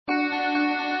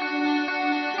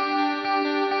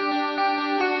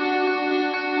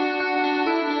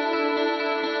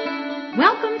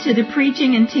Welcome to the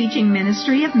preaching and teaching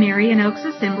ministry of Marion Oaks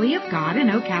Assembly of God in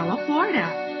Ocala,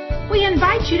 Florida. We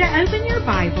invite you to open your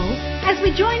Bible as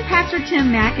we join Pastor Tim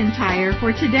McIntyre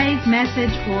for today's message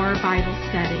or Bible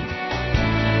study.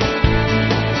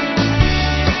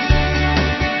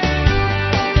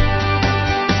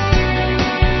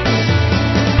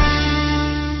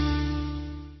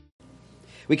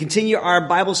 We continue our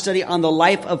Bible study on the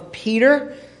life of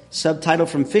Peter, subtitled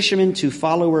From Fisherman to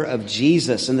Follower of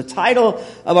Jesus. And the title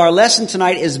of our lesson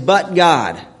tonight is But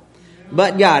God.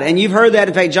 But God. And you've heard that.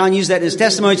 In fact, John used that in his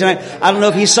testimony tonight. I don't know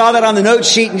if he saw that on the note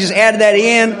sheet and just added that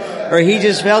in, or he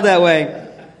just felt that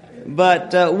way.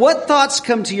 But what thoughts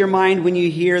come to your mind when you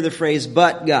hear the phrase,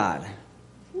 but God?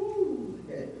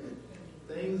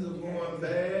 Things are going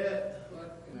bad.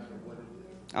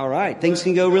 All right. Things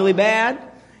can go really bad.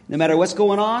 No matter what's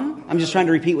going on. I'm just trying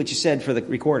to repeat what you said for the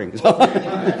recording.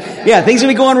 Yeah, things will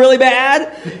be going really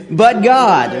bad, but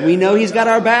God, we know He's got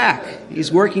our back.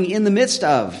 He's working in the midst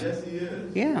of. Yes, He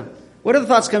is. Yeah. What other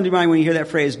thoughts come to your mind when you hear that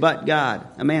phrase, but God?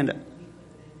 Amanda?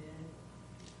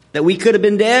 That we could have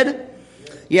been dead?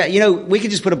 Yeah, you know, we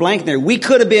could just put a blank in there. We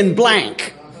could have been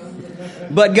blank,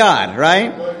 but God,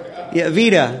 right? Yeah,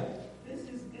 Vita?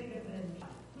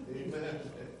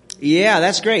 Yeah,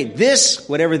 that's great. This,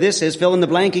 whatever this is, fill in the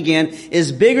blank again,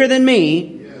 is bigger than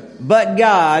me, but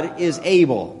God is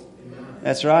able.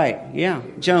 That's right. Yeah.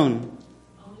 Joan.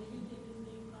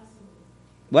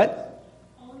 What?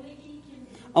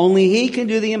 Only He can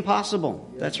do the impossible.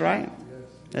 That's right.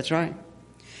 That's right.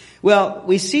 Well,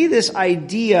 we see this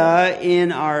idea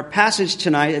in our passage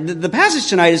tonight. The passage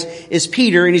tonight is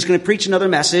Peter, and he's going to preach another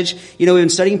message. You know, we've been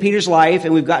studying Peter's life,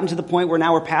 and we've gotten to the point where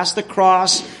now we're past the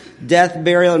cross, death,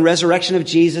 burial, and resurrection of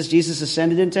Jesus. Jesus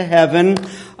ascended into heaven.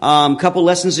 A couple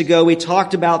lessons ago, we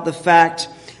talked about the fact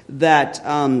that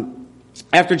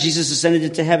after Jesus ascended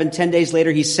into heaven, 10 days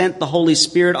later, He sent the Holy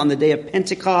Spirit on the day of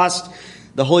Pentecost.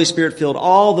 The Holy Spirit filled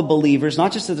all the believers,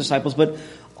 not just the disciples, but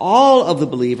all of the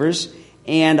believers.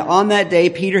 And on that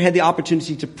day, Peter had the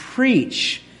opportunity to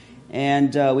preach.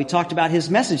 And we talked about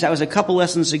his message. That was a couple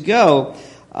lessons ago.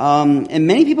 And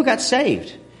many people got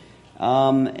saved.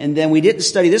 And then we didn't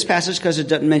study this passage because it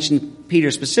doesn't mention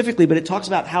Peter specifically, but it talks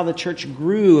about how the church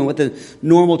grew and what the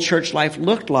normal church life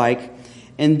looked like.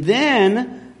 And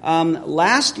then,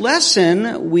 last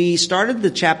lesson, we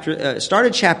started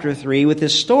chapter 3 with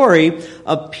this story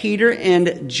of Peter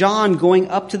and John going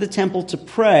up to the temple to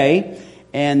pray.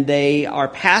 And they are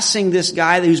passing this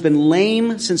guy who's been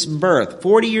lame since birth,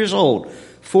 40 years old.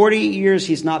 40 years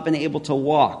he's not been able to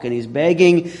walk, and he's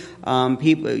begging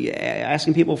people,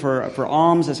 asking people for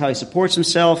alms. That's how he supports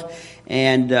himself.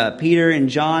 And Peter and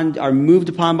John are moved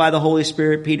upon by the Holy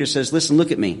Spirit. Peter says, "Listen,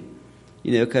 look at me,"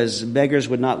 you know, because beggars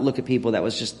would not look at people. That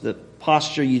was just the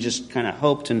posture you just kind of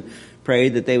hoped and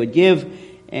prayed that they would give.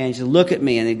 And he said, "Look at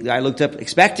me." And the guy looked up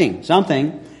expecting something,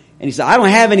 and he said, "I don't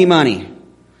have any money,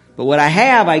 but what I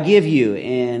have, I give you.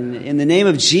 And in the name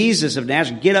of Jesus of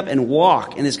Nazareth, get up and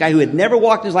walk." And this guy who had never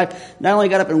walked in his life not only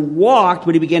got up and walked,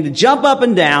 but he began to jump up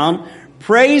and down,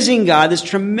 praising God, this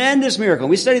tremendous miracle.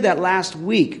 We studied that last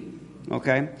week.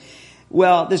 Okay?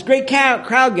 Well, this great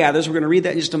crowd gathers. We're going to read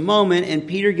that in just a moment. And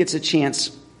Peter gets a chance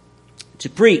to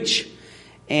preach.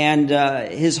 And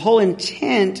his whole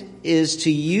intent is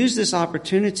to use this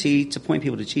opportunity to point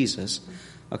people to Jesus.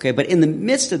 Okay, but in the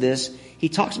midst of this, he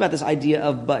talks about this idea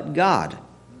of but God.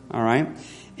 All right?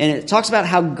 And it talks about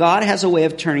how God has a way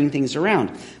of turning things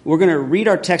around. We're going to read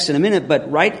our text in a minute, but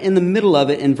right in the middle of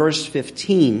it, in verse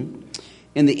 15,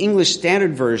 in the English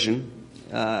Standard Version,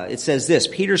 it says this.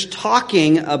 Peter's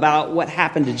talking about what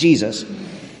happened to Jesus.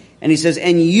 And he says,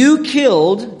 "And you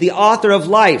killed the author of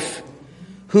life,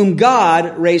 whom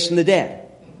God raised from the dead."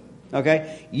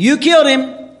 Okay? You killed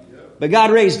him, but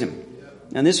God raised him.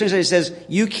 And this translation says,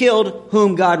 "You killed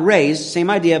whom God raised." Same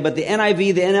idea, but the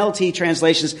NIV, the NLT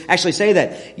translations actually say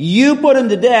that. You put him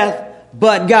to death,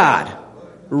 but God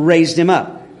raised him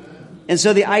up. And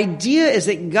so the idea is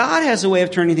that God has a way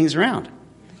of turning things around.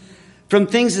 From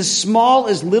things as small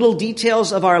as little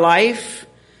details of our life,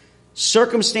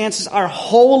 circumstances, our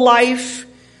whole life.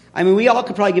 I mean, we all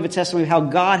could probably give a testimony of how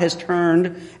God has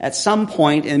turned at some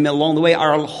point and along the way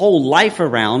our whole life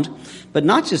around. But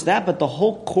not just that, but the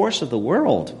whole course of the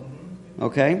world.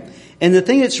 Okay? And the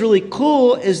thing that's really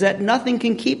cool is that nothing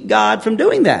can keep God from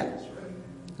doing that.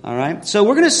 All right? So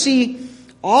we're going to see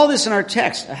all this in our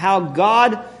text, how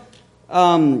God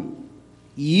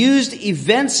used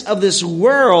events of this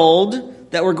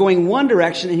world that were going one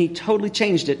direction, and He totally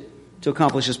changed it to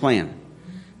accomplish His plan.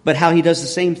 But how He does the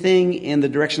same thing in the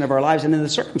direction of our lives and in the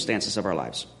circumstances of our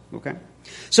lives. Okay?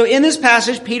 So in this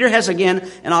passage, Peter has again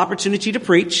an opportunity to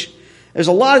preach. There's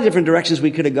a lot of different directions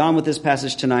we could have gone with this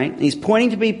passage tonight. And he's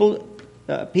pointing people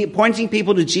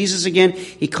to Jesus again.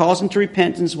 He calls them to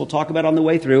repentance. We'll talk about it on the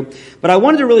way through. But I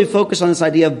wanted to really focus on this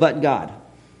idea of but God.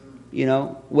 You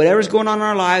know, whatever's going on in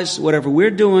our lives, whatever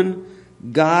we're doing,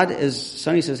 God, as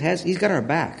Sonny says, he's got our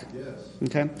back. Yes.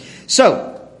 Okay?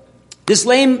 So, this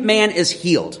lame man is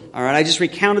healed. All right, I just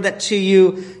recounted that to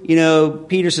you. You know,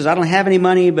 Peter says, I don't have any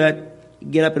money, but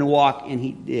get up and walk, and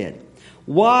he did.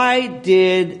 Why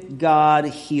did God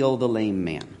heal the lame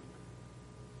man?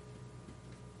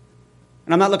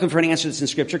 And I'm not looking for an answer that's in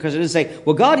Scripture, because it doesn't say,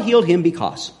 well, God healed him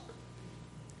because.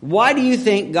 Why do you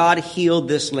think God healed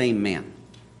this lame man?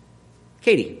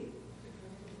 Katie?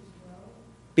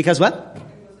 Because what?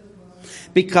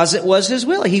 Because it was his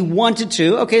will. He wanted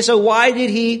to. Okay, so why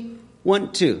did he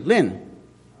want to? Lynn?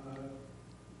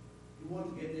 He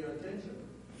wanted to get their attention.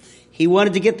 He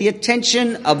wanted to get the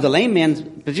attention of the lame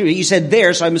man. You said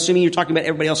there, so I'm assuming you're talking about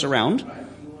everybody else around.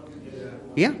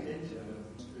 Yeah.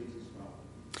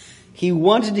 He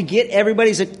wanted to get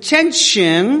everybody's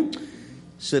attention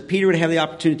so that Peter would have the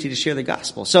opportunity to share the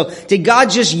gospel. So did God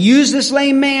just use this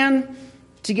lame man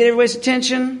to get everybody's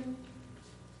attention?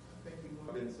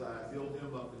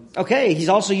 Okay, he's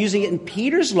also using it in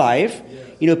Peter's life.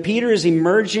 You know, Peter is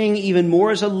emerging even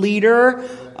more as a leader,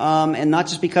 and not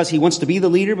just because he wants to be the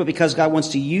leader, but because God wants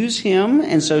to use him,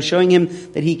 and so showing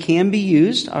him that he can be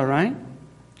used. All right?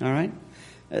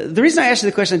 The reason I asked you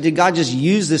the question, did God just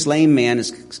use this lame man,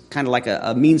 is kind of like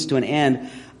a means to an end.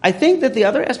 I think that the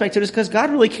other aspect of it is because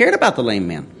God really cared about the lame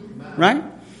man, right?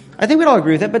 I think we'd all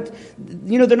agree with that, but,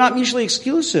 you know, they're not mutually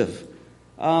exclusive.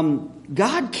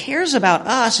 God cares about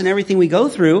us and everything we go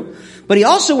through, but he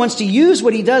also wants to use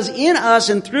what he does in us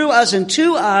and through us and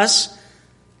to us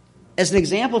as an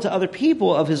example to other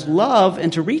people of his love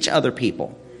and to reach other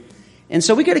people. And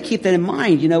so we got to keep that in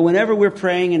mind, you know, whenever we're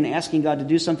praying and asking God to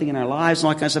do something in our lives and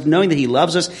all that kind of stuff, knowing that he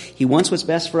loves us, he wants what's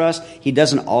best for us. He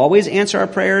doesn't always answer our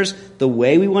prayers the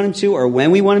way we want him to, or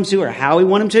when we want him to, or how we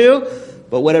want him to.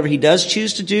 But whatever he does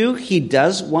choose to do, he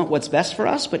does want what's best for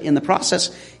us. But in the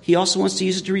process, he also wants to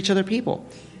use it to reach other people.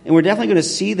 And we're definitely going to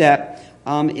see that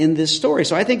in this story.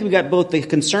 So I think we've got both the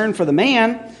concern for the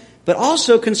man, but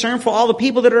also concern for all the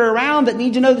people that are around that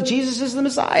need to know that Jesus is the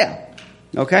Messiah.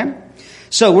 Okay?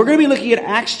 So we're going to be looking at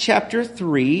Acts chapter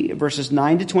 3, verses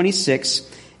 9 to 26.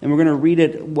 And we're going to read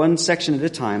it one section at a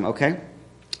time, okay?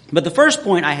 But the first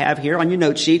point I have here on your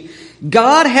note sheet,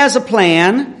 God has a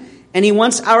plan, and he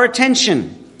wants our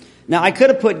attention. Now, I could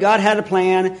have put God had a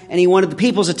plan and he wanted the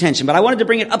people's attention, but I wanted to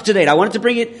bring it up to date. I wanted to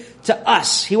bring it to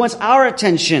us. He wants our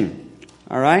attention.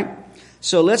 All right?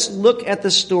 So let's look at the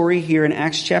story here in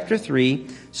Acts chapter 3,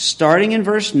 starting in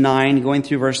verse 9, going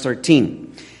through verse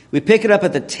 13. We pick it up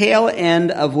at the tail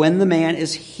end of when the man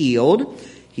is healed.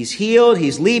 He's healed,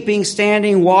 he's leaping,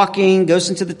 standing, walking, goes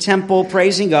into the temple,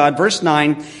 praising God. Verse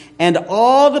 9, and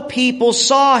all the people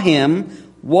saw him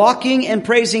walking and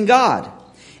praising God,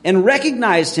 and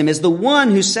recognized him as the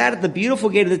one who sat at the beautiful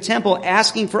gate of the temple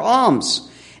asking for alms.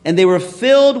 And they were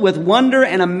filled with wonder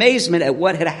and amazement at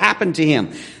what had happened to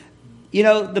him. You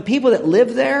know, the people that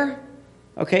lived there,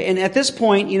 okay, and at this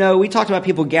point, you know, we talked about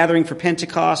people gathering for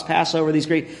Pentecost, Passover, these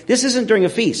great, this isn't during a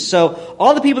feast. So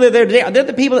all the people that are there today, they're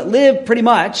the people that live pretty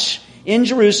much in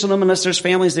Jerusalem, unless there's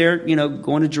families there, you know,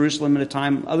 going to Jerusalem at a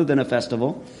time other than a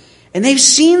festival. And they've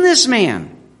seen this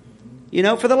man. You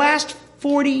know, for the last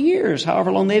 40 years,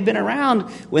 however long they've been around,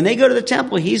 when they go to the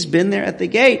temple, he's been there at the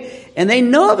gate, and they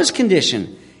know of his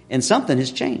condition, and something has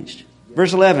changed.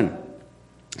 Verse 11.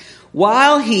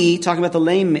 While he, talking about the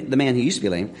man who used to be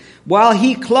lame, while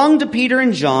he clung to Peter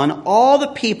and John, all the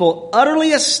people,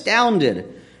 utterly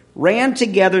astounded, ran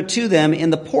together to them in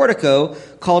the portico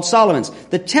called Solomon's.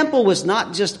 The temple was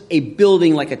not just a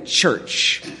building like a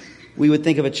church. We would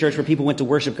think of a church where people went to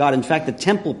worship God. In fact, the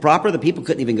temple proper, the people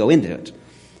couldn't even go into it.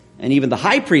 And even the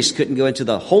high priest couldn't go into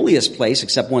the holiest place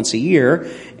except once a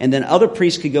year. And then other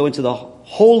priests could go into the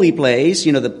holy place,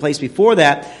 you know, the place before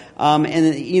that.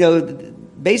 And, you know,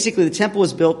 basically the temple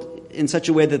was built in such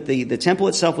a way that the temple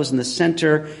itself was in the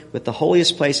center with the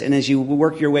holiest place. And as you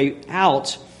work your way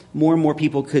out, more and more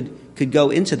people could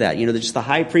go into that. You know, just the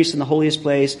high priest in the holiest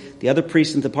place, the other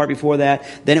priests in the part before that.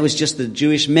 Then it was just the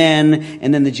Jewish men,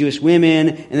 and then the Jewish women,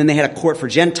 and then they had a court for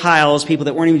Gentiles, people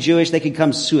that weren't even Jewish. They could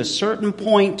come to a certain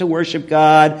point to worship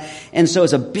God. And so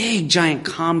it's a big, giant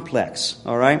complex,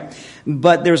 all right?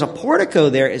 But there's a portico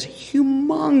there, is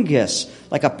humongous,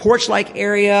 like a porch-like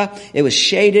area. It was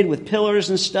shaded with pillars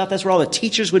and stuff. That's where all the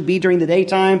teachers would be during the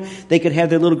daytime. They could have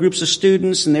their little groups of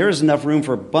students, and there was enough room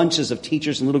for bunches of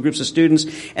teachers and little groups of students.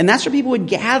 And that's where people would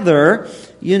gather,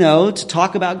 to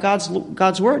talk about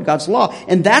God's Word, God's law.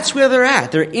 And that's where they're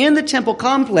at. They're in the temple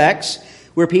complex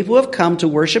where people have come to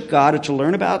worship God or to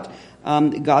learn about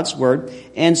God's Word.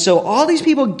 And so all these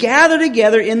people gather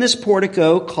together in this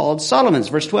portico called Solomon's,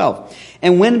 verse 12.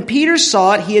 And when Peter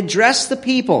saw it, he addressed the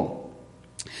people.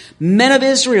 Men of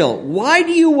Israel, why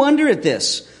do you wonder at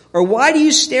this? Or why do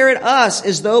you stare at us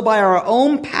as though by our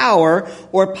own power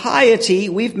or piety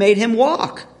we've made him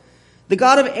walk? The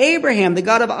God of Abraham, the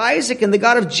God of Isaac, and the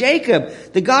God of Jacob,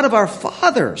 the God of our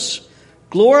fathers,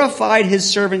 glorified his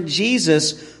servant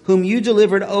Jesus, whom you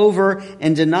delivered over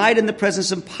and denied in the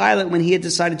presence of Pilate when he had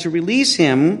decided to release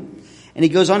him. And he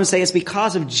goes on to say, it's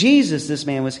because of Jesus this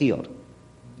man was healed.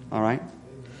 All right?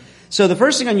 So the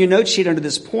first thing on your note sheet under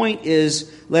this point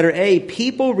is letter A,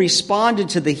 people responded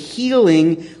to the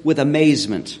healing with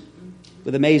amazement.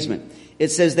 With amazement. It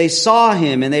says they saw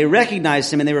him and they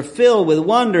recognized him and they were filled with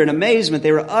wonder and amazement.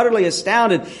 They were utterly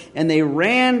astounded and they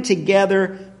ran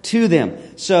together to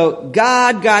them. So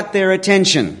God got their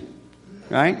attention.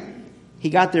 Right? He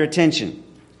got their attention.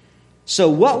 So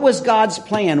what was God's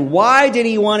plan? Why did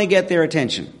he want to get their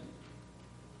attention?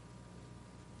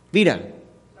 Vita.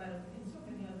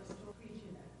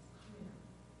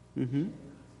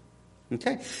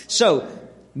 Okay. So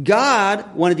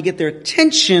God wanted to get their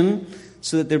attention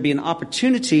so that there'd be an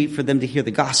opportunity for them to hear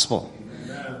the gospel.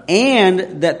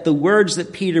 And that the words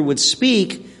that Peter would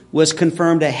speak was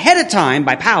confirmed ahead of time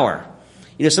by power.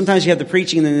 Sometimes you have the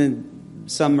preaching and then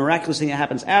some miraculous thing that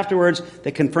happens afterwards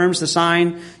that confirms the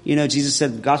sign. Jesus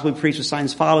said the gospel we preach with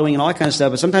signs following and all that kind of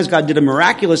stuff. But sometimes God did a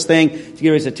miraculous thing to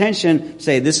get his attention,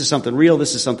 say this is something real,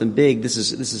 this is something big, this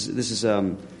is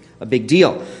a big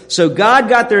deal. So God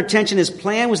got their attention. His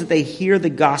plan was that they hear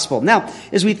the gospel. Now,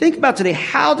 as we think about today,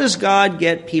 how does God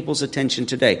get people's attention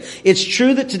today? It's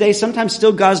true that today sometimes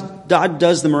still God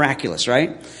does the miraculous,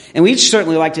 right? And we'd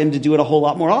certainly like him to do it a whole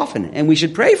lot more often. And we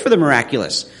should pray for the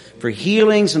miraculous, for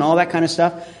healings and all that kind of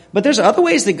stuff. But there's other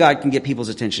ways that God can get people's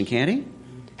attention, can't he?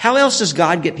 How else does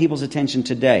God get people's attention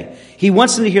today? He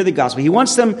wants them to hear the gospel. He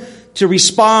wants them to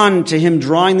respond to him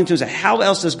drawing them to his. How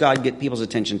else does God get people's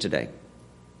attention today?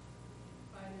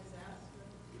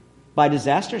 By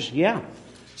disasters, yeah.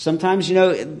 Sometimes,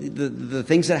 the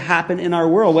things that happen in our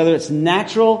world, whether it's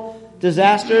natural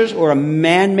disasters or a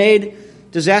man-made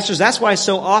disasters, that's why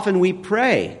so often we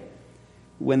pray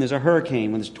when there's a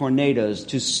hurricane, when there's tornadoes,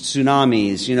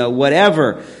 tsunamis,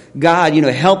 whatever. God,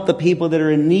 help the people that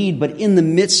are in need, but in the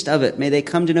midst of it, may they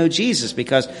come to know Jesus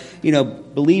because,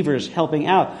 believers helping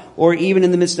out. Or even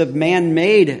in the midst of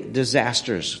man-made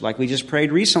disasters, like we just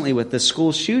prayed recently with the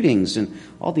school shootings and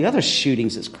all the other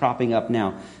shootings that's cropping up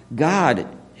now. God,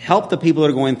 help the people that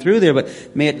are going through there,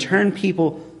 but may it turn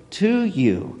people to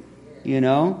you.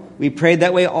 We prayed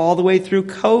that way all the way through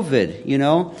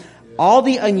COVID, all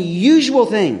the unusual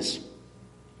things,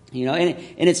 and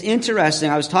it's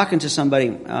interesting. I was talking to somebody,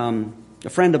 a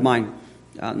friend of mine,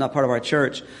 not part of our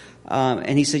church,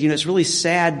 and he said, it's really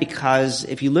sad because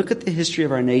if you look at the history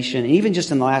of our nation, and even just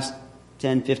in the last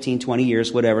 10, 15, 20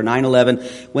 years, whatever, 9/11,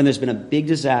 when there's been a big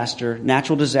disaster,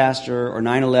 natural disaster, or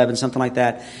 9/11, something like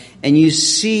that, and you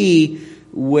see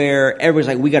where everybody's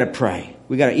like, we got to pray.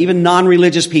 Even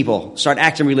non-religious people start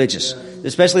acting religious,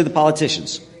 especially the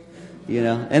politicians.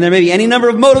 And there may be any number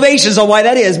of motivations on why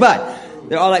that is, but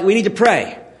they're all like, we need to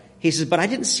pray. He says, but I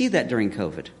didn't see that during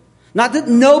COVID. Not that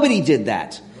nobody did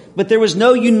that, but there was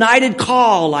no united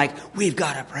call like, we've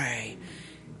got to pray.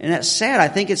 And that's sad. I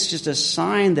think it's just a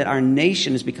sign that our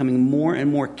nation is becoming more and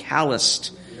more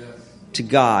calloused to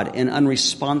God and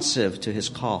unresponsive to his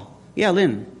call. Yeah,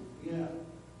 Lynn.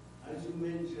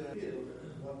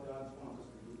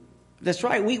 That's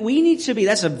right. We need to be.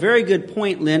 That's a very good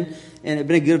point, Lynn. And it's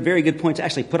been a very good point to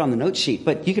actually put on the note sheet.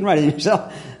 But you can write it in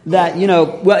yourself. That,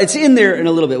 well, it's in there in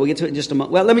a little bit. We'll get to it in just a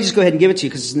moment. Well, let me just go ahead and give it to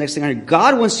you because it's the next thing I heard.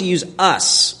 God wants to use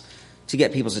us to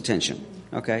get people's attention.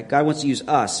 Okay? God wants to use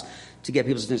us to get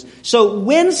people's attention. So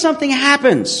when something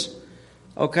happens,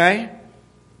 okay,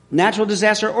 natural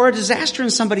disaster or a disaster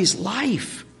in somebody's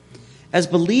life, as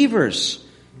believers,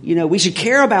 we should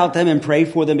care about them and pray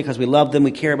for them because we love them,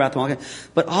 we care about them.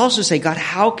 But also say, God,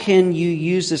 how can you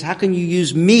use this? How can you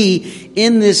use me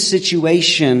in this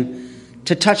situation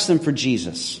to touch them for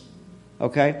Jesus?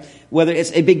 Okay? Whether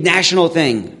it's a big national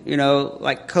thing,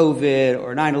 like COVID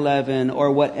or 9/11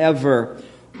 or whatever,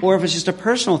 Or if it's just a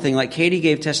personal thing, like Katie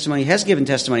gave testimony, has given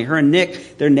testimony. Her and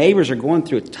Nick, their neighbors, are going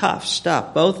through tough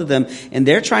stuff, both of them. And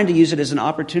they're trying to use it as an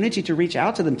opportunity to reach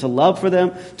out to them, to love for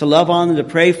them, to love on them, to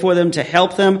pray for them, to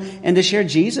help them, and to share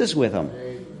Jesus with them.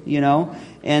 You know?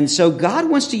 And so God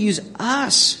wants to use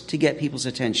us to get people's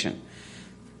attention.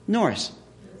 Norris.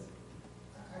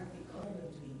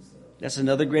 That's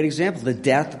another great example. The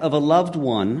death of a loved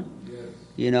one,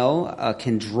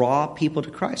 can draw people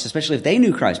to Christ, especially if they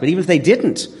knew Christ. But even if they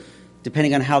didn't,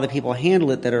 depending on how the people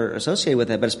handle it that are associated with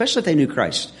it, but especially if they knew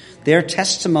Christ, their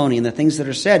testimony and the things that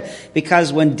are said,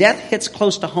 because when death hits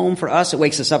close to home for us, it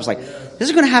wakes us up. It's like, this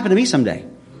is going to happen to me someday.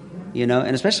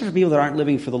 And especially for people that aren't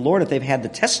living for the Lord, if they've had the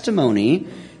testimony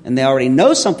and they already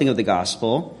know something of the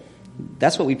gospel,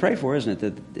 that's what we pray for, isn't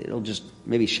it? That it'll just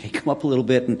maybe shake them up a little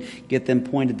bit and get them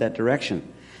pointed that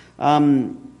direction.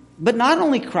 But not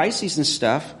only crises and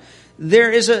stuff,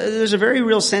 there's a very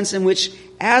real sense in which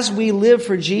as we live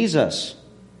for Jesus,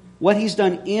 what He's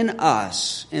done in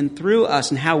us and through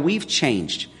us and how we've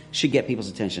changed should get people's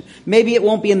attention. Maybe it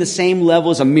won't be in the same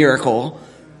level as a miracle,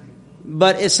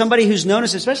 but as somebody who's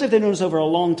noticed, especially if they've noticed over a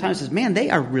long time, says, man, they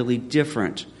are really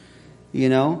different. In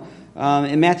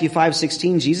Matthew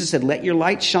 5:16, Jesus said, let your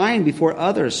light shine before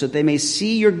others so that they may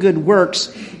see your good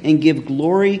works and give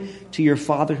glory to your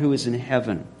Father who is in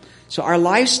heaven. So our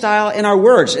lifestyle and our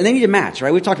words, and they need to match,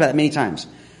 right? We've talked about that many times.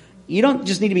 You don't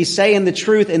just need to be saying the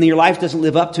truth and then your life doesn't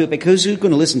live up to it, because who's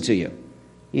going to listen to you?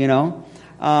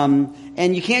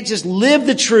 And you can't just live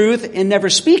the truth and never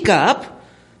speak up,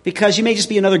 because you may just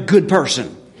be another good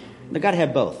person. They've got to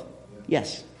have both.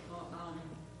 Yes?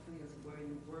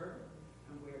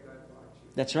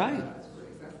 That's right.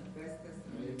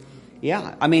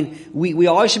 Yeah, I mean, we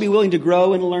always should be willing to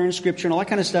grow and learn Scripture and all that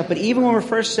kind of stuff. But even when we're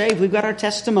first saved, we've got our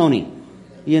testimony.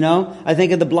 I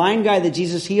think of the blind guy that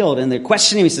Jesus healed, and they're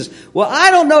questioning him. He says, well,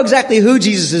 I don't know exactly who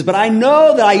Jesus is, but I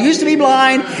know that I used to be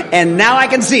blind and now I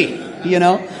can see.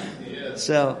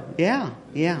 So, yeah.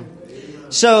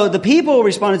 So the people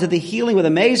responded to the healing with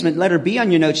amazement. Letter B on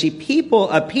your note sheet.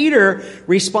 Peter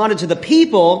responded to the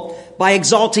people by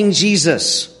exalting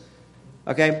Jesus.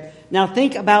 Okay? Now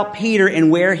think about Peter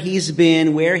and where he's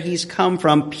been, where he's come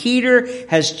from. Peter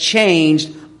has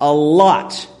changed a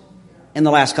lot in the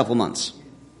last couple of months.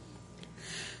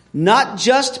 Not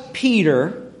just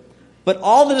Peter, but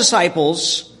all the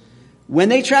disciples. When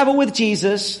they traveled with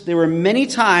Jesus, there were many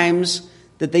times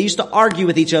that they used to argue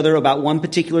with each other about one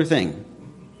particular thing.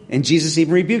 And Jesus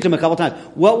even rebuked them a couple times.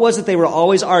 What was it they were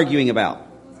always arguing about?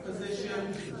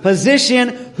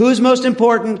 Position, who's most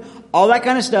important, all that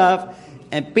kind of stuff.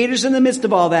 And Peter's in the midst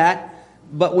of all that.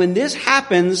 But when this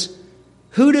happens,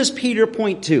 who does Peter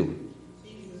point to?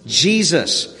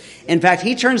 Jesus. In fact,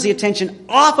 he turns the attention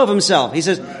off of himself. He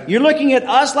says, you're looking at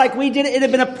us like we did it. It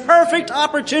had been a perfect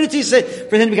opportunity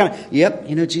for him to be kind of, yep,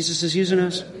 Jesus is using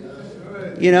us.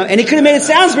 And he could have made it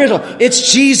sound spiritual.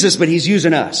 It's Jesus, but He's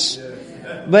using us.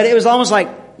 But it was almost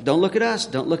like, don't look at us,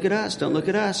 don't look at us, don't look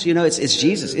at us. It's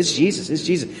Jesus, it's Jesus, it's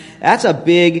Jesus. That's a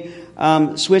big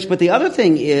switch. But the other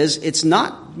thing is, it's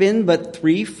not been but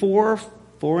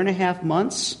 4.5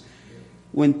 months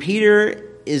when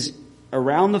Peter is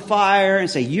around the fire and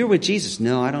say, you're with Jesus.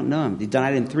 No, I don't know him. He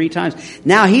denied him 3 times.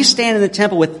 Now he's standing in the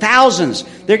temple with thousands.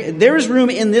 There is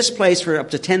room in this place for up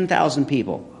to 10,000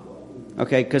 people.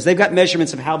 Okay, because they've got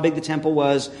measurements of how big the temple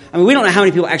was. I mean, we don't know how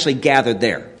many people actually gathered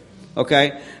there.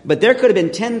 Okay, but there could have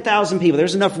been 10,000 people.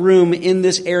 There's enough room in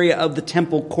this area of the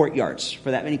temple courtyards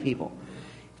for that many people.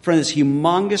 For this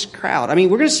humongous crowd. I mean,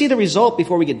 we're going to see the result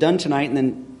before we get done tonight, and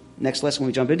then next lesson when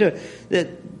we jump into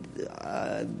it.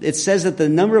 It says that the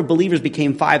number of believers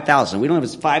became 5,000. We don't know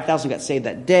if it's 5,000 got saved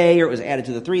that day or it was added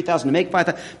to the 3,000 to make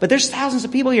 5,000. But there's thousands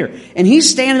of people here. And he's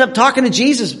standing up talking to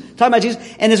Jesus, talking about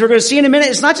Jesus. And as we're going to see in a minute,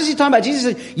 it's not just he's talking about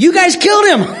Jesus. You guys killed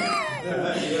him.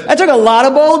 That took a lot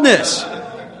of boldness.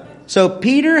 So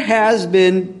Peter has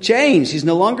been changed. He's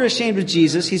no longer ashamed of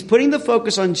Jesus. He's putting the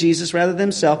focus on Jesus rather than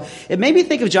himself. It made me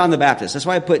think of John the Baptist. That's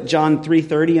why I put John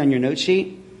 3:30 on your note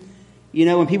sheet.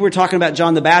 When people were talking about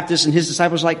John the Baptist and his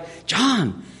disciples were like,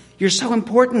 John, you're so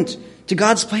important to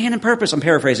God's plan and purpose. I'm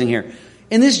paraphrasing here.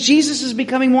 And this Jesus is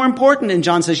becoming more important. And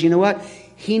John says, you know what?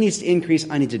 He needs to increase.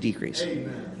 I need to decrease.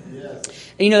 Amen. Yes.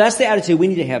 And that's the attitude we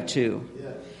need to have too.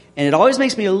 Yes. And it always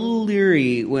makes me a little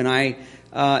leery when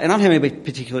and I don't have anybody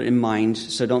particular in mind,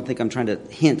 so don't think I'm trying to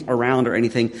hint around or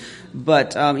anything.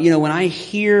 But, when I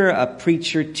hear a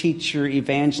preacher, teacher,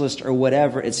 evangelist, or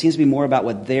whatever, it seems to be more about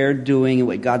what they're doing and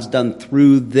what God's done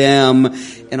through them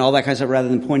and all that kind of stuff rather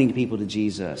than pointing people to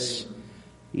Jesus.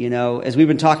 As we've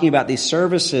been talking about these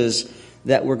services,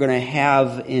 that we're going to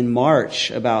have in March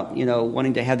about,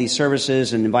 wanting to have these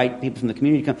services and invite people from the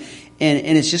community to come.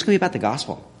 And it's just going to be about the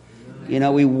gospel.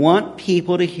 We want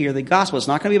people to hear the gospel. It's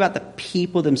not going to be about the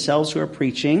people themselves who are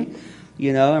preaching,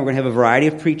 and we're going to have a variety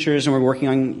of preachers, and we're working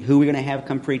on who we're going to have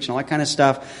come preach and all that kind of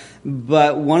stuff.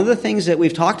 But one of the things that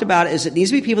we've talked about is it needs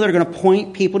to be people that are going to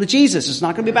point people to Jesus. It's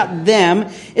not going to be about them.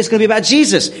 It's going to be about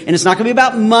Jesus. And it's not going to be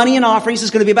about money and offerings. It's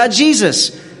going to be about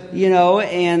Jesus.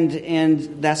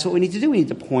 And that's what we need to do. We need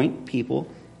to point people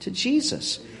to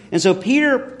Jesus. And so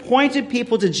Peter pointed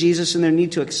people to Jesus and their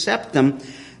need to accept them.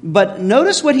 But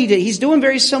notice what he did. He's doing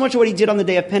very similar to what he did on the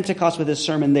day of Pentecost with his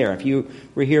sermon there. If you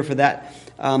were here for that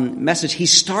message, he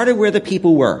started where the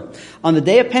people were. On the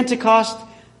day of Pentecost,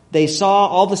 they saw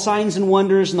all the signs and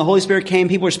wonders, and the Holy Spirit came.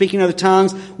 People were speaking in other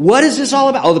tongues. What is this all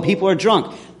about? Oh, the people are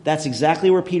drunk. That's exactly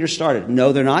where Peter started.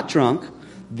 No, they're not drunk.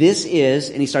 This is,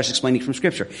 and he starts explaining from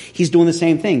Scripture. He's doing the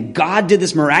same thing. God did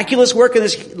this miraculous work in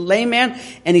this lame man,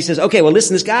 and he says, okay, well,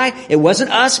 listen, this guy, it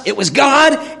wasn't us, it was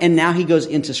God. And now he goes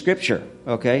into Scripture,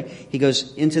 okay? He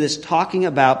goes into this talking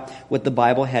about what the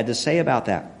Bible had to say about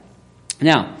that.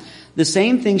 Now, the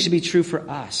same thing should be true for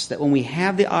us, that when we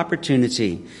have the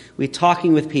opportunity, we're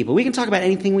talking with people. We can talk about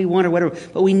anything we want or whatever,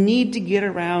 but we need to get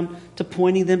around to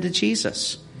pointing them to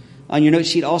Jesus. On your note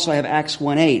sheet also I have Acts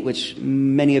 1:8, which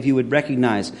many of you would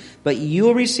recognize. But you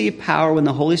will receive power when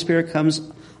the Holy Spirit comes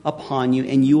upon you,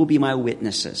 and you will be my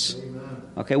witnesses. Amen.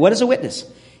 Okay, what is a witness?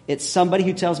 It's somebody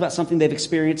who tells about something they've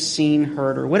experienced, seen,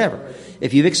 heard, or whatever.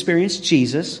 If you've experienced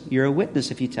Jesus, you're a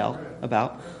witness if you tell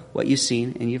about what you've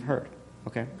seen and you've heard.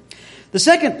 Okay? The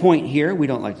second point here, we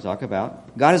don't like to talk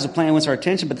about. God has a plan that wants our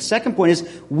attention, but the second point is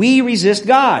we resist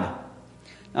God.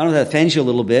 I don't know if that offends you a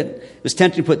little bit. It was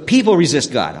tempting to put people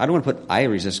resist God. I don't want to put I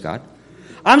resist God.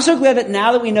 I'm so glad that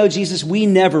now that we know Jesus, we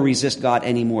never resist God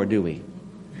anymore, do we?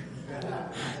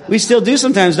 We still do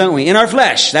sometimes, don't we? In our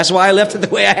flesh. That's why I left it the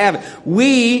way I have it.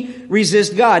 We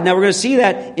resist God. Now we're going to see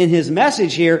that in his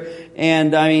message here.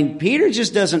 And Peter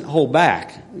just doesn't hold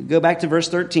back. Go back to verse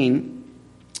 13.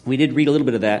 We did read a little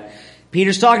bit of that.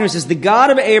 Peter's talking, he says, the God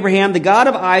of Abraham, the God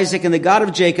of Isaac, and the God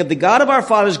of Jacob, the God of our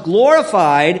fathers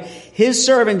glorified his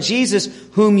servant Jesus,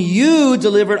 whom you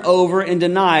delivered over and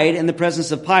denied in the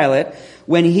presence of Pilate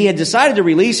when he had decided to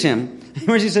release him.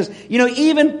 Where he says,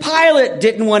 even Pilate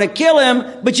didn't want to kill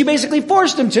him, but you basically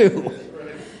forced him to.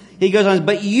 He goes on,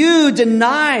 but you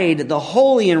denied the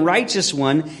holy and righteous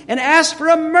one and asked for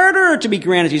a murderer to be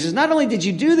granted. He says, not only did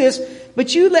you do this,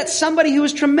 but you let somebody who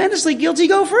was tremendously guilty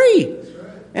go free.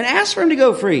 And asked for him to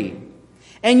go free.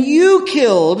 And you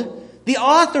killed the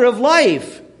author of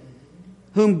life,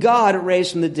 whom God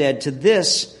raised from the dead. To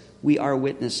this we are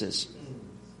witnesses.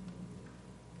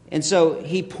 And so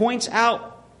he points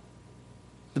out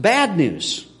the bad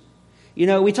news.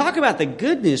 We talk about the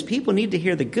good news. People need to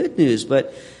hear the good news.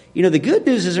 But, the good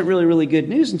news isn't really, really good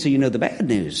news until you know the bad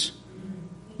news.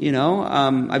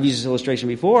 I've used this illustration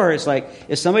before. It's like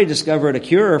if somebody discovered a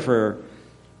cure for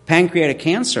pancreatic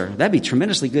cancer, that'd be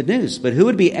tremendously good news. But who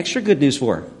would be extra good news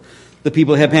for? The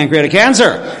people who have pancreatic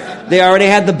cancer. They already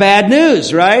had the bad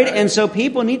news, right? And so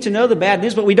people need to know the bad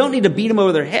news, but we don't need to beat them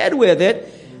over their head with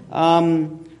it.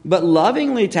 But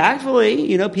lovingly,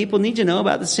 tactfully, people need to know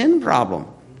about the sin problem,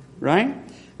 right?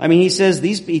 He says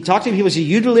he talked to people, he said,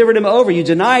 you delivered him over, you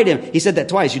denied him. He said that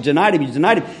twice. You denied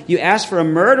him. You asked for a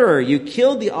murderer. You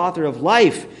killed the author of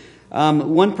life.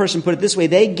 One person put it this way,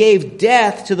 they gave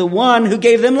death to the one who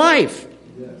gave them life.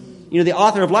 Yes. The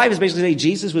author of life is basically saying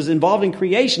Jesus was involved in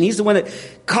creation. He's the one that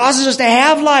causes us to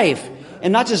have life.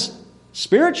 And not just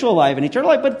spiritual life and eternal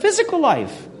life, but physical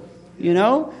life.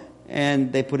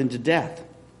 And they put him to death.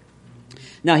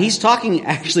 Now he's talking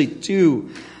actually to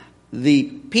the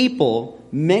people,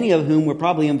 many of whom were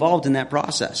probably involved in that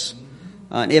process.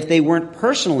 If they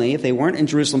weren't in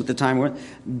Jerusalem at the time,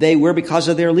 they were because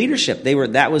of their leadership.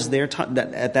 That was their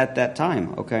at that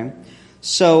time. Okay,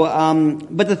 so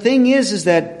but the thing is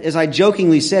that, as I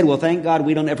jokingly said, well, thank God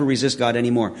we don't ever resist God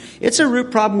anymore. It's a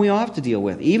root problem we all have to deal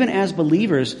with, even as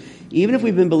believers. Even if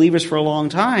we've been believers for a long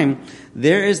time,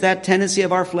 there is that tendency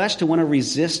of our flesh to want to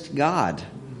resist God,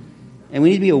 and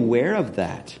we need to be aware of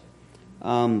that.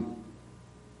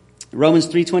 Romans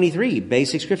 3:23,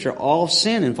 basic scripture, all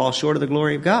sin and fall short of the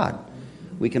glory of God.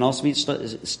 We can also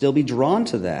still be drawn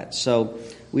to that. So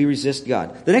we resist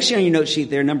God. The next thing on your note sheet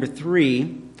there, number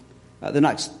 3, the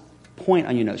next point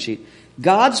on your note sheet,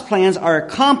 God's plans are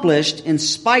accomplished in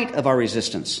spite of our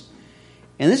resistance.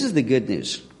 And this is the good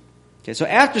news. Okay, so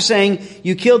after saying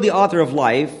you killed the author of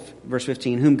life, verse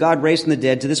 15, whom God raised from the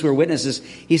dead, to this we're witnesses.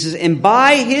 He says, and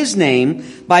by his name,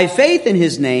 by faith in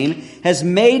his name, has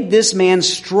made this man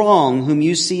strong, whom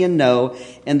you see and know.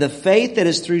 And the faith that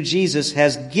is through Jesus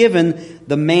has given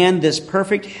the man this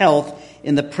perfect health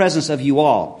in the presence of you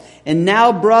all. And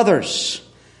now, brothers,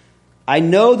 I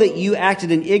know that you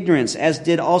acted in ignorance, as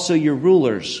did also your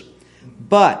rulers.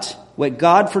 But what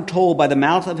God foretold by the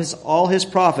mouth of all his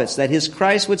prophets, that his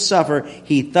Christ would suffer,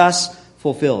 he thus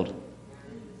fulfilled.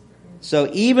 So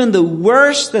even the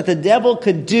worst that the devil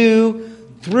could do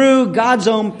through God's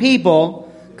own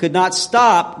people could not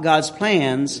stop God's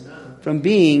plans from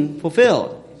being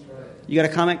fulfilled. You got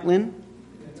a comment, Lynn?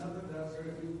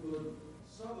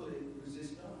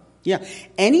 Yeah.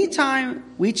 Anytime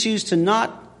we choose to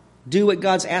not do what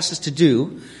God's asked us to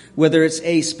do, whether it's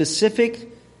a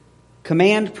specific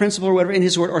command, principle, or whatever in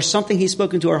his word, or something he's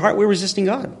spoken to our heart, we're resisting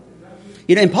God.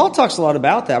 You know, and Paul talks a lot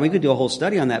about that. We could do a whole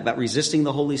study on that, about resisting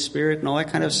the Holy Spirit and all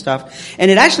that kind of stuff. And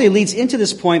it actually leads into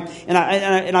this point, and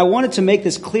I wanted to make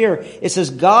this clear. It says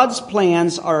God's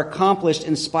plans are accomplished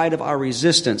in spite of our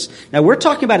resistance. Now, we're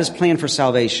talking about his plan for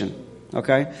salvation,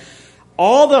 okay?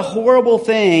 All the horrible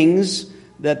things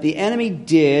that the enemy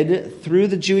did through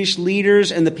the Jewish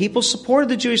leaders, and the people supported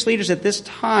the Jewish leaders at this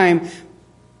time,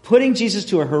 putting Jesus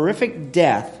to a horrific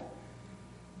death,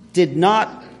 did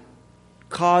not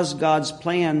cause God's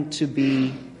plan to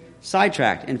be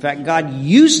sidetracked. In fact, God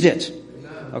used it.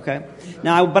 Okay?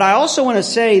 Now, but I also want to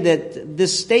say that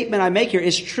this statement I make here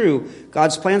is true.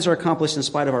 God's plans are accomplished in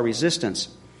spite of our resistance.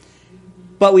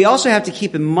 But we also have to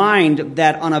keep in mind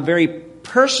that on a very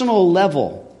personal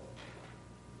level,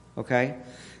 okay,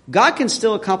 God can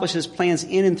still accomplish his plans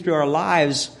in and through our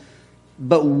lives,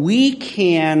 but we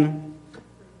can,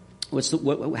 how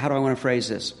do I want to phrase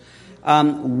this?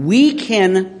 We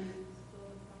can,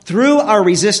 through our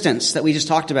resistance that we just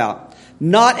talked about,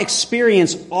 not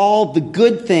experience all the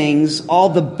good things, all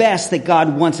the best that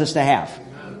God wants us to have.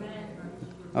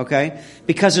 Okay?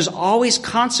 Because there's always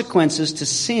consequences to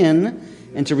sin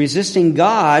and to resisting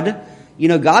God. You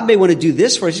know, God may want to do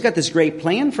this for us. He's got this great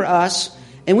plan for us,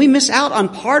 and we miss out on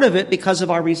part of it because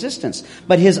of our resistance.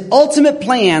 But his ultimate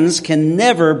plans can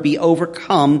never be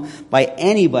overcome by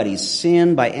anybody's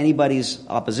sin, by anybody's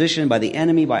opposition, by the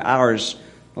enemy, by ours.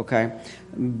 Okay?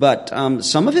 But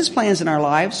some of his plans in our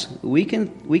lives, we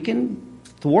can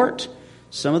thwart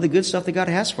some of the good stuff that God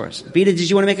has for us. Vita, did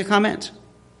you want to make a comment?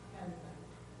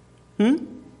 Oh,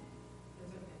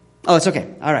 it's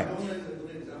okay. All right.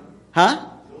 Huh?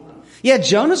 Yeah,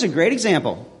 Jonah's a great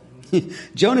example.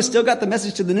 Jonah still got the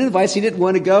message to the Ninevites. He didn't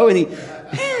want to go, and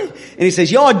he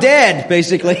says, "You're dead,"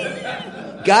 basically.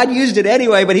 God used it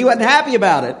anyway, but he wasn't happy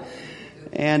about it.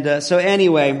 And so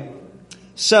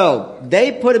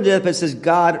they put him to death, but it says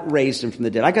God raised him from the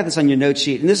dead. I got this on your note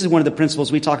sheet, and this is one of the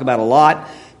principles we talk about a lot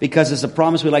because it's a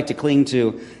promise we like to cling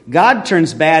to. God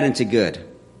turns bad into good.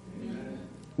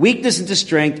 Weakness into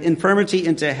strength, infirmity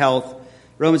into health.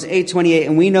 Romans 8:28,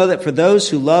 and we know that for those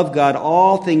who love God,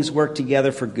 all things work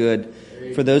together for good,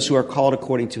 for those who are called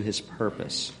according to his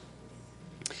purpose.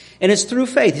 And it's through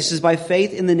faith. This is by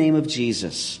faith in the name of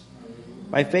Jesus.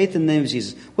 By faith in the name of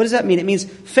Jesus. What does that mean? It means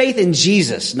faith in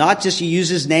Jesus, not just you use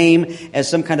his name as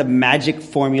some kind of magic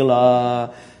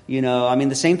formula. You know, I mean,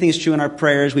 the same thing is true in our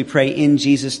prayers. We pray in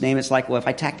Jesus' name. It's like, well, if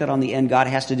I tack that on the end, God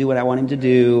has to do what I want him to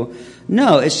do.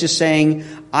 No, it's just saying,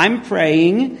 I'm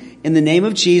praying in the name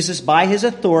of Jesus by his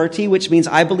authority, which means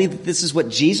I believe that this is what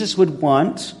Jesus would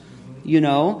want, you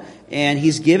know, and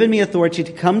he's given me authority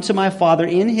to come to my Father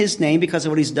in his name because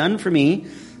of what he's done for me,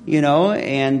 you know,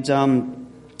 and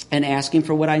asking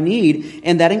for what I need.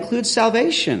 And that includes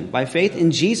salvation by faith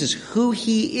in Jesus, who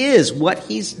he is, what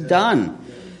he's done.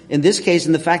 In this case,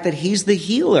 in the fact that he's the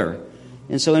healer.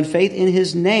 And so in faith in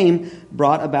his name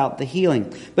brought about the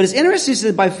healing. But it's interesting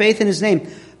that by faith in his name,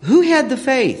 who had the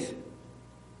faith?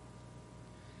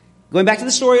 Going back to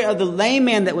the story of the lame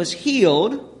man that was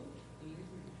healed,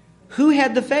 who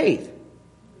had the faith?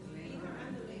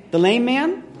 The lame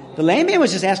man? The lame man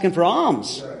was just asking for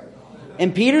alms.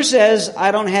 And Peter says,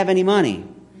 I don't have any money.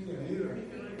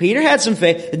 Peter had some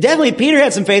faith. Definitely Peter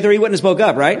had some faith or he wouldn't have spoke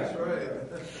up, right?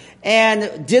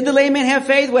 And did the lame man have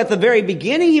faith? Well, at the very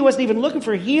beginning, he wasn't even looking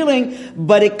for healing,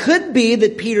 but it could be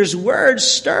that Peter's words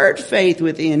stirred faith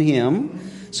within him.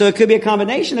 So it could be a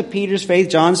combination of Peter's faith,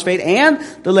 John's faith, and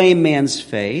the lame man's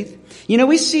faith. You know,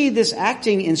 we see this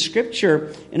acting in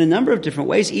Scripture in a number of different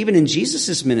ways, even in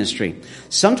Jesus' ministry.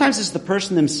 Sometimes it's the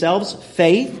person themselves'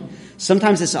 faith.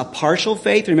 Sometimes it's a partial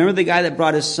faith. Remember the guy that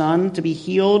brought his son to be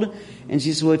healed? And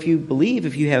Jesus said, well, if you believe,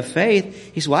 if you have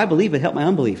faith, he said, well, I believe, but help my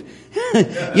unbelief.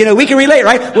 We can relate,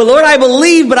 right? Well, Lord, I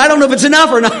believe, but I don't know if it's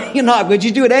enough or not. But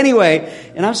you do it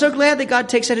anyway. And I'm so glad that God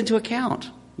takes that into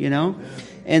account,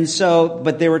 And so,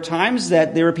 but there were times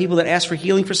that there were people that asked for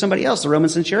healing for somebody else, the Roman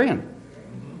centurion.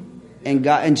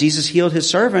 And Jesus healed his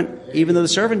servant, even though the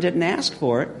servant didn't ask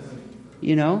for it,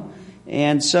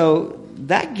 And so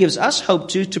that gives us hope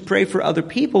to pray for other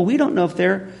people. We don't know if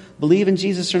they're believe in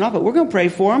Jesus or not, but we're going to pray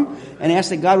for them and ask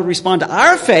that God would respond to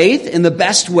our faith in the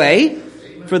best way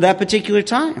for that particular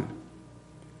time.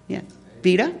 Yeah.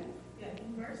 Vita? Yeah,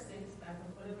 in verse 6,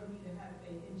 whatever we did have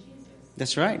faith in Jesus.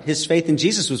 That's right. His faith in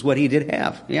Jesus was what he did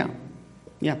have. Yeah.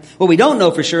 Yeah. What we don't know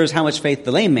for sure is how much faith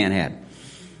the lame man had.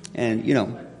 And,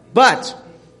 but,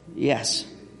 yes.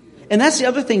 And that's the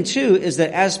other thing, too, is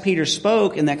that as Peter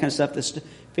spoke and that kind of stuff, this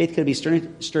faith could be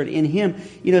stirred in him.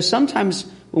 Sometimes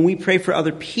when we pray for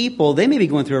other people, they may be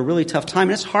going through a really tough time,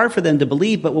 and it's hard for them to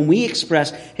believe. But when we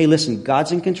express, hey, listen,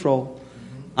 God's in control.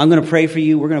 I'm going to pray for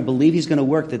you. We're going to believe he's going to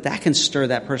work, that can stir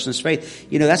that person's faith.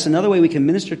 That's another way we can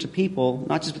minister to people,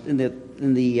 not just in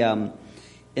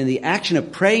the action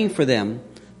of praying for them,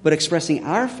 but expressing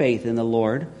our faith in the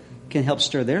Lord can help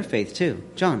stir their faith too.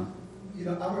 John?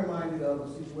 I'm reminded of a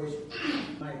situation.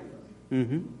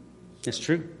 Mm-hmm. That's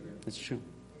true. That's true.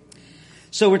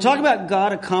 So we're talking about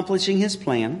God accomplishing his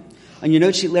plan. On your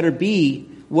note sheet, letter B,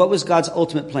 what was God's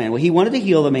ultimate plan? Well, he wanted to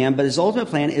heal the man, but his ultimate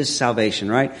plan is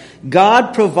salvation, right?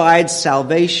 God provides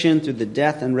salvation through the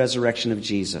death and resurrection of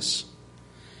Jesus.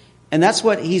 And that's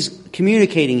what he's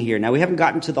communicating here. Now, we haven't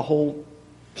gotten to the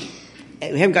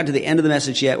end of the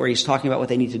message yet where he's talking about what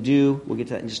they need to do. We'll get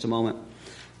to that in just a moment.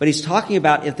 But he's talking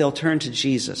about if they'll turn to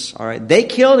Jesus. All right, they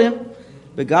killed him,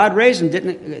 but God raised him.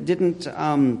 Didn't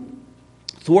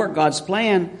thwart God's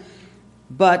plan,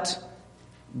 but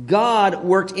God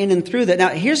worked in and through that. Now,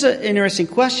 here's an interesting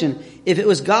question: if it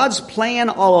was God's plan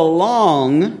all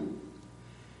along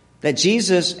that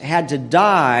Jesus had to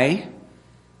die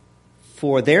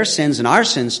for their sins and our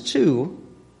sins too,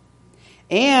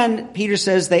 and Peter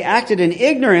says they acted in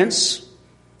ignorance.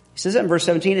 He says that in verse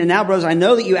 17, and now, brothers, I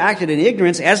know that you acted in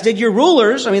ignorance, as did your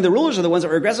rulers. I mean, the rulers are the ones that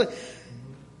were aggressive.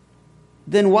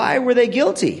 Then why were they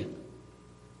guilty? He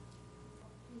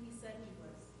said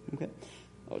he was.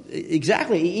 Okay.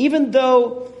 Exactly. Even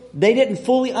though they didn't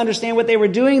fully understand what they were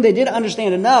doing, they did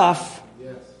understand enough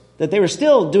that they were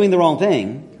still doing the wrong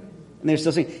thing. And they're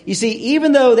still saying, you see,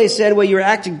 even though they said, well, you were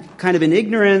acting kind of in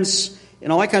ignorance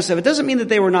and all that kind of stuff, it doesn't mean that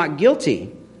they were not guilty.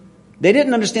 They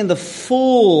didn't understand the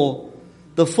full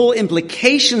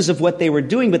implications of what they were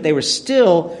doing, but they were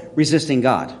still resisting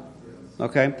God.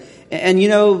 Okay? And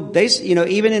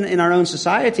even in our own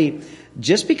society,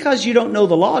 just because you don't know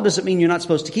the law doesn't mean you're not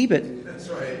supposed to keep it. That's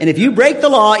right. And if you break the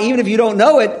law, even if you don't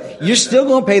know it, you're still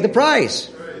going to pay the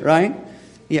price. Right?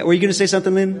 Yeah, were you going to say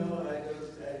something, Lynn? No, I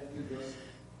just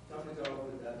talking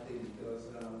about that thing because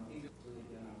he really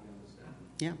cannot understand.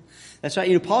 Yeah. That's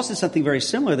right. Paul said something very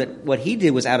similar, that what he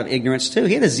did was out of ignorance too.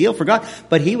 He had a zeal for God,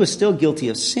 but he was still guilty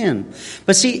of sin.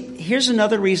 But see, here's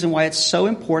another reason why it's so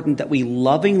important that we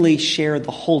lovingly share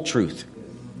the whole truth. You know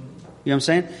what I'm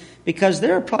saying? Because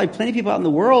there are probably plenty of people out in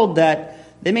the world that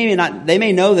they may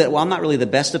know that, well, I'm not really the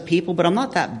best of people, but I'm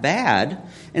not that bad.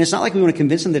 And it's not like we want to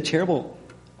convince them they're terrible,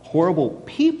 horrible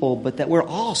people, but that we're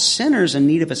all sinners in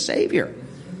need of a Savior.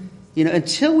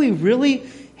 Until we really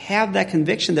have that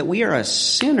conviction that we are a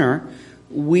sinner,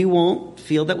 we won't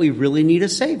feel that we really need a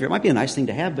Savior. It might be a nice thing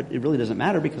to have, but it really doesn't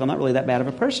matter because I'm not really that bad of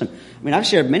a person. I mean, I've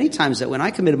shared many times that when I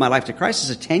committed my life to Christ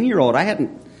as a 10-year-old, I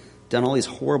hadn't done all these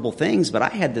horrible things, but I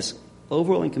had this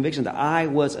overwhelming conviction that I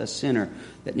was a sinner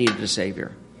that needed a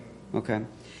Savior. Okay?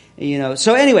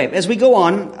 So anyway, as we go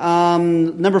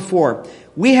on, number 4,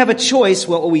 we have a choice.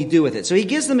 What will we do with it? So he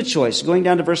gives them a choice. Going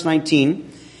down to verse 19,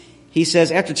 he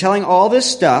says, after telling all this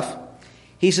stuff,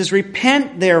 he says,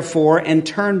 repent, therefore, and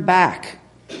turn back,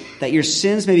 that your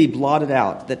sins may be blotted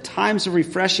out, that times of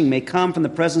refreshing may come from the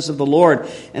presence of the Lord,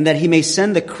 and that he may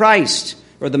send the Christ,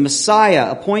 or the Messiah,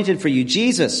 appointed for you,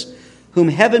 Jesus, whom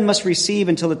heaven must receive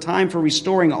until the time for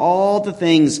restoring all the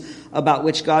things about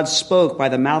which God spoke by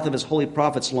the mouth of his holy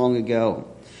prophets long ago.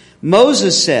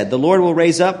 Moses said, the Lord will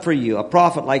raise up for you a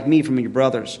prophet like me from your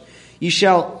brothers. You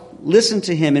shall listen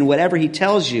to him in whatever he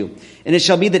tells you. And it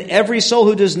shall be that every soul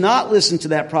who does not listen to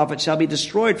that prophet shall be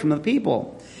destroyed from the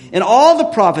people. And all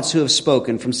the prophets who have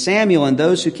spoken, from Samuel and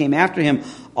those who came after him,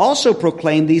 also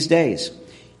proclaim these days.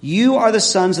 You are the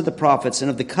sons of the prophets and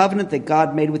of the covenant that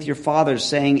God made with your fathers,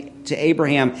 saying to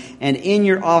Abraham, and in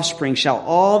your offspring shall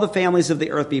all the families of the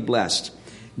earth be blessed.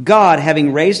 God,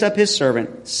 having raised up his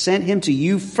servant, sent him to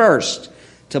you first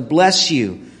to bless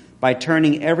you, by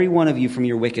turning every one of you from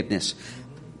your wickedness.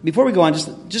 Before we go on,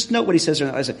 just note what he says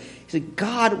there. He said,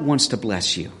 God wants to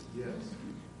bless you. Yes.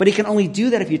 But he can only do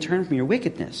that if you turn from your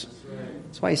wickedness.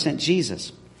 That's why he sent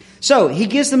Jesus. So he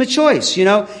gives them a choice.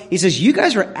 He says, you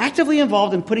guys were actively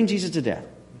involved in putting Jesus to death.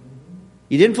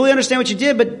 You didn't fully understand what you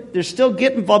did, but there's still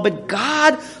get involved. But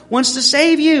God wants to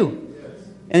save you. Yes.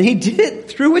 And he did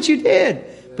it through what you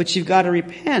did. But you've got to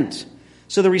repent.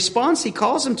 So the response he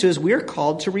calls them to is we're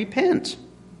called to repent.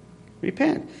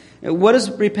 Repent. What does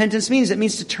repentance mean? It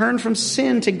means to turn from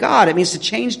sin to God. It means to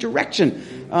change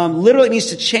direction. Literally, it means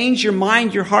to change your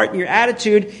mind, your heart, and your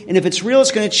attitude. And if it's real,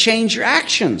 it's going to change your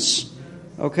actions.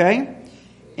 Okay?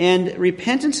 And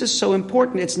repentance is so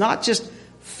important. It's not just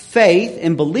faith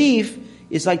and belief.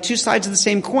 It's like two sides of the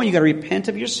same coin. You've got to repent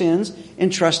of your sins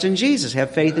and trust in Jesus.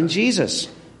 Have faith in Jesus.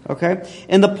 Okay?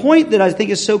 And the point that I think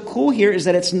is so cool here is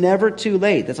that it's never too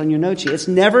late. That's on your note sheet. It's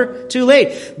never too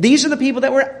late. These are the people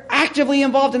that were actively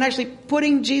involved in actually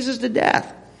putting Jesus to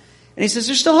death. And he says,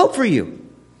 there's still hope for you.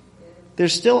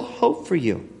 There's still hope for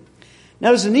you. Now,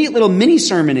 there's a neat little mini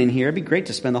sermon in here. It'd be great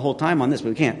to spend the whole time on this, but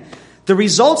we can't. The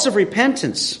results of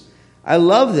repentance. I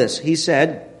love this. He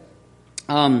said,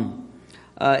 when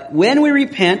we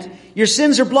repent, your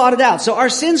sins are blotted out. So our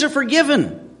sins are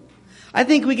forgiven. I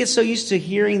think we get so used to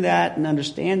hearing that and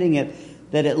understanding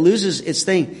it that it loses its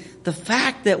thing. The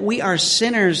fact that we are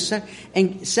sinners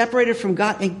and separated from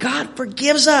God, and God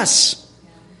forgives us.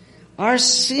 Our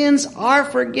sins are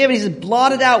forgiven. He says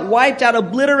blotted out, wiped out,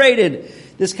 obliterated.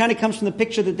 This kind of comes from the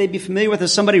picture that they'd be familiar with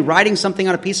as somebody writing something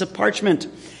on a piece of parchment.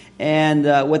 And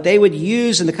what they would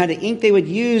use and the kind of ink they would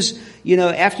use,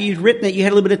 after you'd written it, you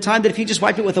had a little bit of time that if you just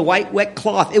wiped it with a white, wet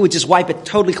cloth, it would just wipe it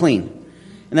totally clean.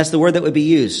 And that's the word that would be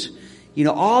used.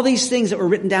 All these things that were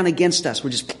written down against us were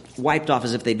just wiped off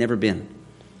as if they'd never been.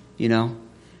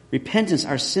 Repentance,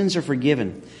 our sins are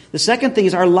forgiven. The second thing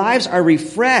is our lives are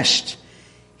refreshed.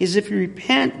 Is if you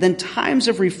repent, then times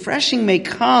of refreshing may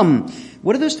come.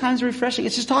 What are those times of refreshing?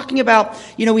 It's just talking about,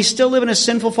 we still live in a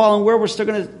sinful, fallen world. We're still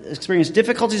going to experience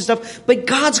difficulties and stuff, but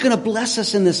God's going to bless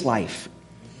us in this life.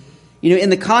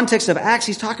 In the context of Acts,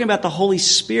 he's talking about the Holy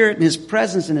Spirit and his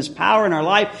presence and his power in our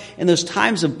life and those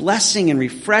times of blessing and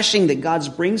refreshing that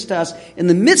God brings to us in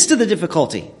the midst of the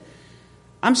difficulty.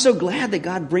 I'm so glad that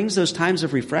God brings those times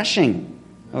of refreshing.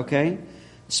 Okay?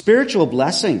 Spiritual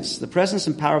blessings, the presence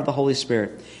and power of the Holy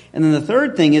Spirit. And then the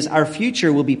third thing is our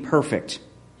future will be perfect.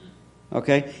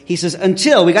 Okay? He says,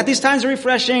 until, we got these times of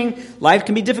refreshing, life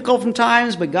can be difficult from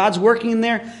times, but God's working in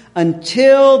there,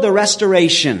 until the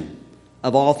restoration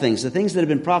of all things, the things that have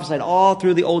been prophesied all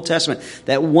through the Old Testament,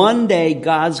 that one day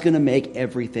God's going to make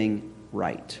everything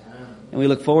right. And we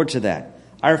look forward to that.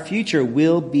 Our future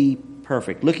will be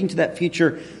perfect. Looking to that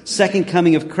future second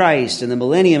coming of Christ and the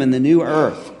millennium and the new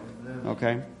earth.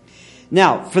 Okay?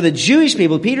 Now, for the Jewish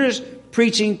people, Peter's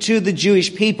preaching to the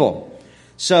Jewish people.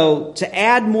 So, to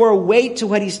add more weight to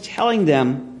what he's telling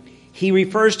them, he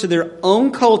refers to their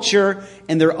own culture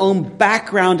and their own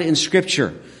background in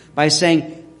Scripture by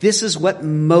saying, this is what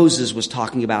Moses was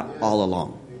talking about all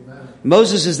along. Amen.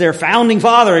 Moses is their founding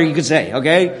father, you could say,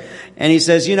 okay? And he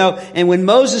says, and when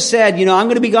Moses said, I'm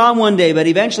going to be gone one day, but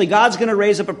eventually God's going to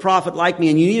raise up a prophet like me,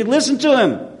 and you need to listen to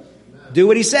him. Amen. Do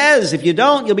what he says. If you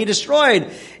don't, you'll be destroyed.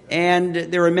 And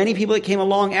there were many people that came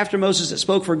along after Moses that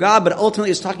spoke for God, but ultimately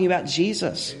it's talking about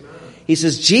Jesus. Amen. He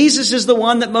says, Jesus is the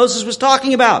one that Moses was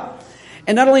talking about.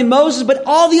 And not only Moses, but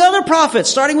all the other prophets,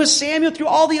 starting with Samuel through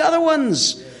all the other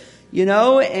ones.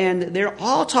 And they're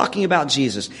all talking about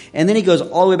Jesus. And then he goes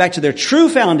all the way back to their true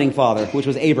founding father, which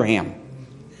was Abraham.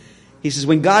 He says,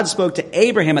 when God spoke to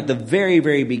Abraham at the very,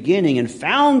 very beginning and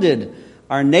founded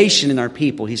our nation and our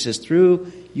people, he says,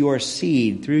 through your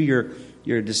seed, through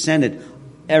your descendant,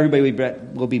 everybody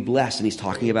will be blessed. And he's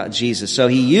talking about Jesus. So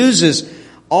he uses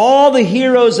all the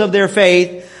heroes of their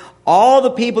faith, all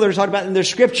the people that are talked about in their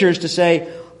scriptures to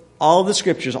say, all of the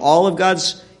scriptures, all of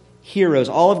God's heroes,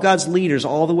 all of God's leaders,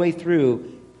 all the way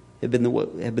through have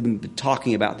been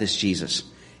talking about this Jesus.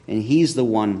 And he's the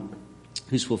one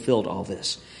who's fulfilled all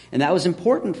this. And that was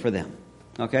important for them.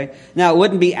 Okay? Now, it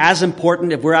wouldn't be as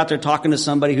important if we're out there talking to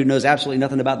somebody who knows absolutely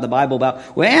nothing about the Bible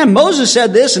about, Moses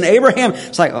said this and Abraham.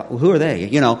 It's like, who are they?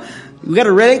 We got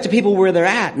to relate to people where they're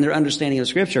at in their understanding of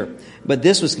Scripture. But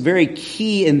this was very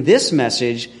key in this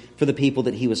message for the people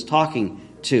that he was talking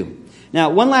to.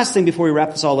 Now, one last thing before we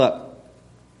wrap this all up.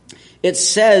 It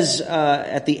says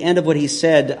at the end of what he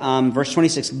said, verse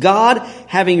 26, God,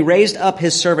 having raised up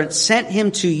his servant, sent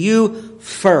him to you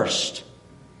first.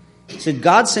 He said,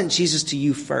 God sent Jesus to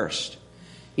you first.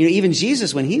 Even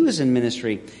Jesus, when he was in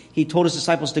ministry, he told his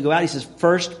disciples to go out. He says,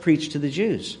 first preach to the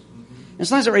Jews. And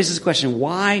sometimes it raises the question,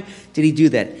 why did he do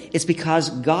that? It's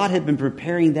because God had been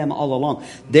preparing them all along.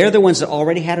 They're the ones that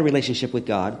already had a relationship with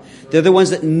God. They're the ones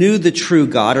that knew the true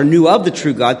God or knew of the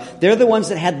true God. They're the ones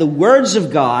that had the words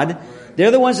of God.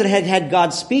 They're the ones that had had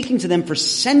God speaking to them for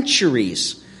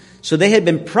centuries. So they had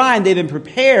been primed, they'd been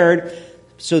prepared.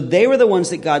 So they were the ones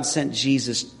that God sent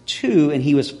Jesus to, and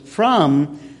he was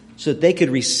from, so that they could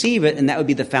receive it, and that would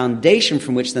be the foundation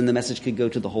from which then the message could go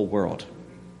to the whole world.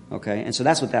 Okay, and so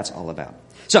that's what that's all about.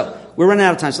 So, we're running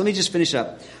out of time, so let me just finish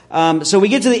up. So we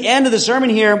get to the end of the sermon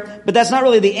here, but that's not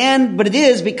really the end, but it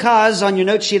is because on your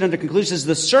note sheet under conclusions,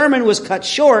 the sermon was cut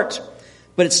short,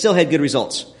 but it still had good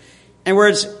results. In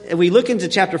words, if we look into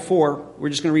chapter 4, we're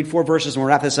just going to read 4 verses and we'll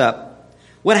wrap this up.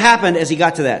 What happened as he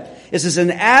got to that? It says,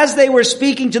 and as they were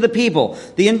speaking to the people,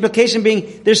 the implication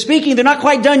being, they're speaking, they're not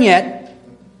quite done yet.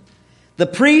 The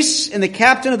priests and the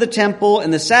captain of the temple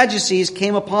and the Sadducees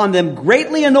came upon them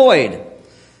greatly annoyed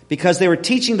because they were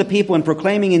teaching the people and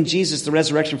proclaiming in Jesus the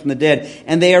resurrection from the dead.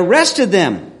 And they arrested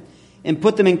them and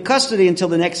put them in custody until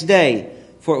the next day,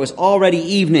 for it was already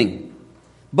evening.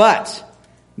 But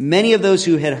many of those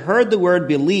who had heard the word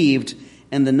believed,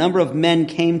 and the number of men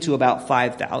came to about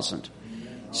 5,000.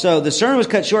 So the sermon was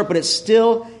cut short, but it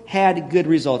still had good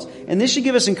results. And this should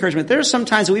give us encouragement. There are some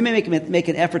times that we may make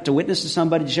an effort to witness to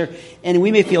somebody, to share, and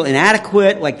we may feel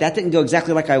inadequate, like that didn't go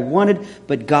exactly like I wanted,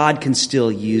 but God can still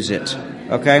use it.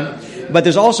 Okay? But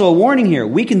there's also a warning here.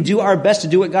 We can do our best to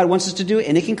do what God wants us to do,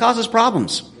 and it can cause us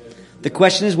problems. The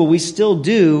question is, will we still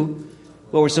do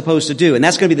what we're supposed to do? And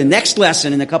that's going to be the next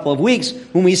lesson in a couple of weeks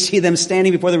when we see them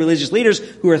standing before the religious leaders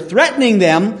who are threatening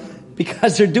them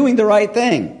because they're doing the right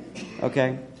thing.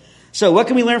 Okay? So what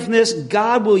can we learn from this?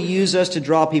 God will use us to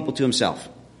draw people to himself.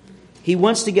 He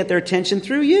wants to get their attention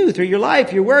through you, through your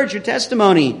life, your words, your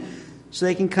testimony, so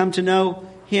they can come to know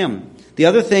him. The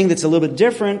other thing that's a little bit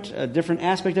different, a different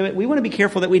aspect of it, we want to be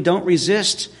careful that we don't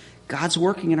resist God's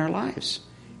working in our lives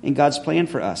and God's plan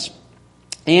for us.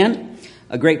 And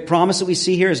a great promise that we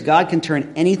see here is God can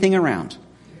turn anything around,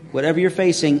 whatever you're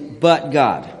facing, but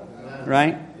God.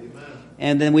 Right?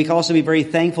 And then we can also be very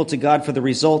thankful to God for the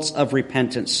results of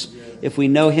repentance. If we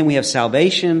know him, we have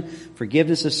salvation,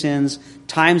 forgiveness of sins,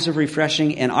 times of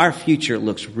refreshing, and our future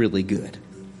looks really good.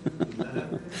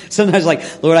 Sometimes like,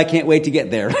 Lord, I can't wait to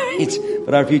get there, right?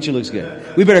 But our future looks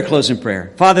good. We better close in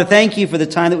prayer. Father, thank you for the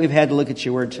time that we've had to look at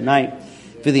your word tonight,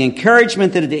 for the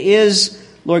encouragement that it is,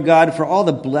 Lord God, for all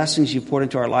the blessings you've poured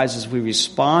into our lives as we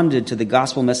responded to the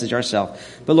gospel message ourselves.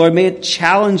 But Lord, may it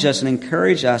challenge us and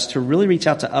encourage us to really reach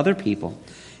out to other people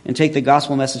and take the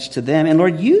gospel message to them. And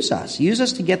Lord, use us. Use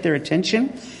us to get their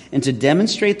attention and to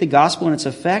demonstrate the gospel and its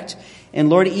effect.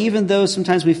 And Lord, even though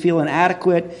sometimes we feel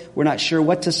inadequate, we're not sure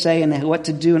what to say and what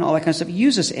to do and all that kind of stuff,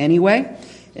 use us anyway.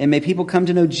 And may people come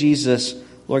to know Jesus,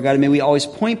 Lord God, and may we always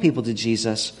point people to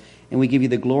Jesus. And we give you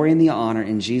the glory and the honor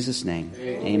in Jesus' name.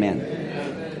 Amen.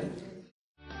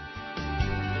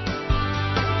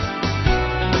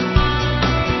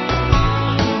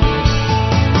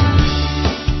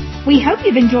 We hope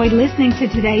you've enjoyed listening to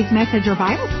today's message or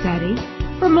Bible study.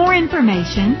 For more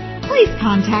information, please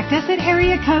contact us at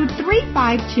area code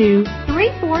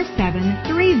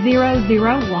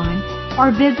 352-347-3001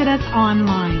 or visit us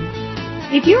online.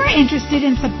 If you are interested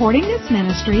in supporting this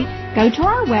ministry, go to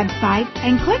our website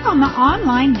and click on the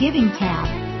Online Giving tab.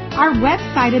 Our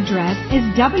website address is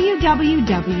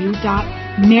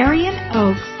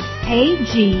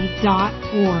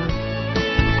www.marionoaksag.org.